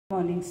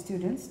Morning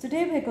students,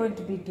 today we are going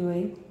to be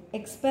doing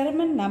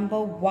experiment number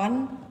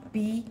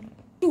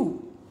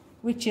 1B2,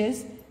 which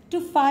is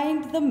to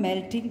find the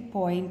melting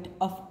point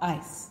of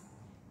ice.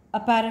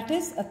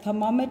 Apparatus: a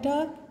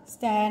thermometer,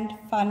 stand,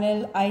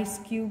 funnel, ice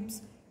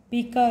cubes,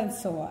 beaker and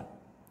so on.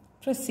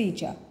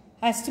 Procedure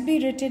has to be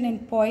written in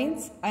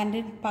points and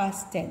in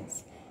past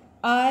tense.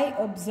 I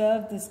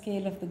observed the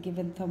scale of the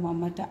given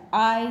thermometer.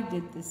 I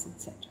did this,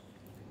 etc.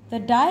 The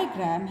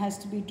diagram has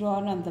to be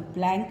drawn on the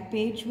blank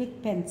page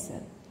with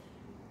pencil.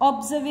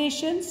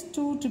 Observations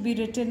 2 to be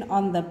written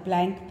on the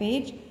blank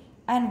page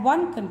and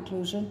 1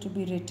 conclusion to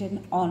be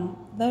written on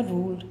the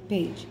ruled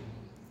page.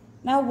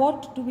 Now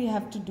what do we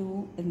have to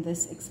do in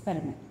this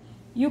experiment?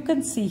 You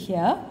can see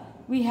here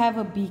we have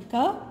a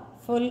beaker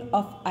full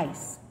of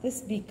ice. This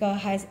beaker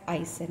has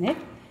ice in it.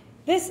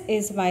 This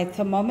is my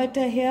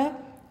thermometer here,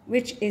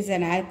 which is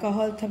an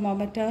alcohol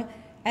thermometer,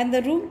 and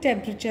the room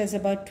temperature is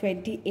about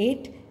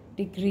 28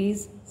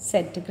 degrees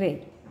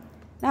centigrade.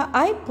 Now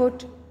I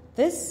put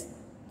this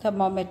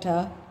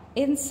thermometer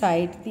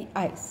inside the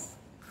ice,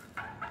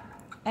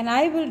 and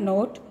I will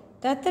note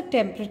that the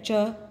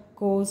temperature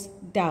goes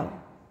down.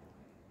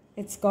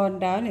 It's gone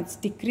down, it's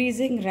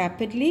decreasing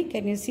rapidly.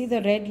 Can you see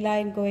the red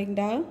line going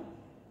down?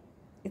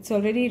 It's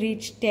already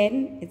reached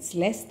 10, it's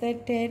less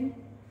than 10.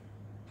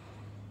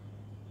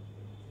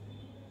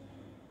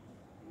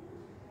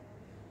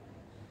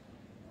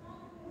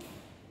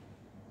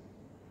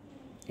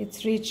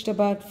 It's reached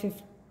about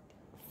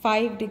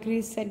 5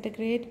 degrees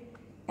centigrade,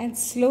 and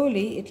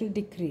slowly it will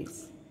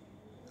decrease.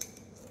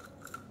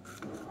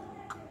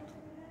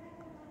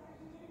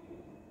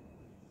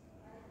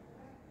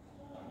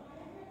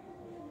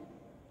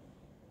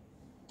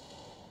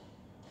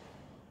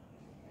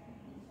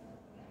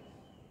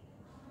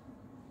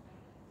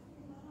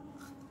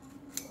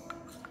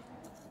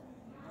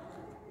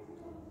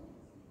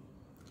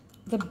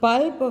 The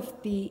bulb of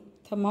the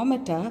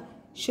thermometer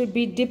should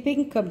be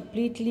dipping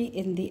completely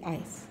in the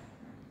ice.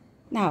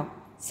 Now,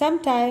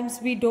 sometimes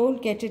we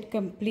don't get it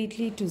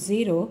completely to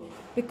 0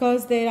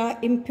 because there are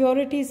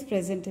impurities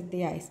present in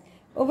the ice.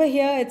 Over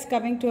here it's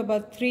coming to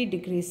about 3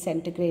 degrees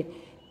centigrade.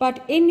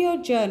 But in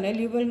your journal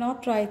you will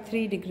not write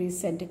 3 degrees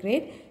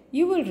centigrade.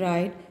 You will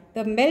write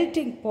the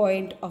melting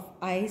point of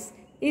ice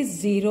is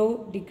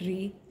 0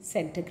 degree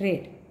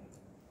centigrade.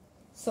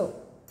 So,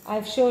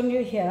 I've shown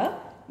you here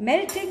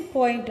melting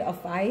point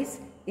of ice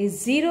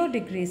is 0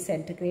 degrees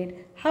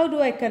centigrade. How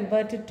do I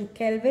convert it to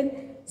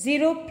Kelvin?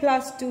 0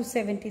 plus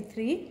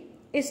 273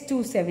 is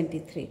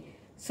 273.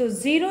 So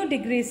 0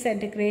 degrees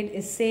centigrade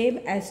is same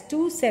as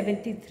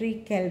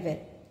 273 Kelvin.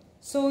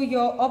 So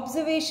your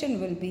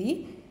observation will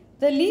be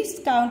the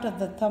least count of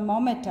the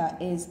thermometer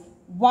is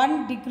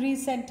 1 degree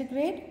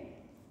centigrade.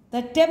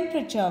 The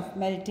temperature of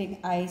melting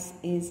ice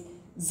is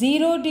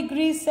 0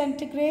 degrees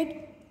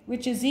centigrade,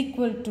 which is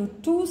equal to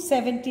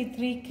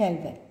 273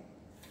 Kelvin.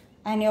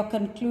 And your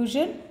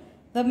conclusion,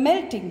 the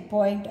melting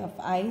point of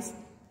ice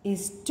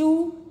is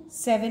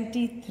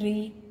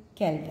 273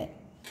 Kelvin.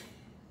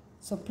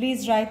 So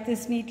please write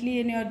this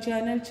neatly in your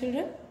journal,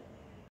 children.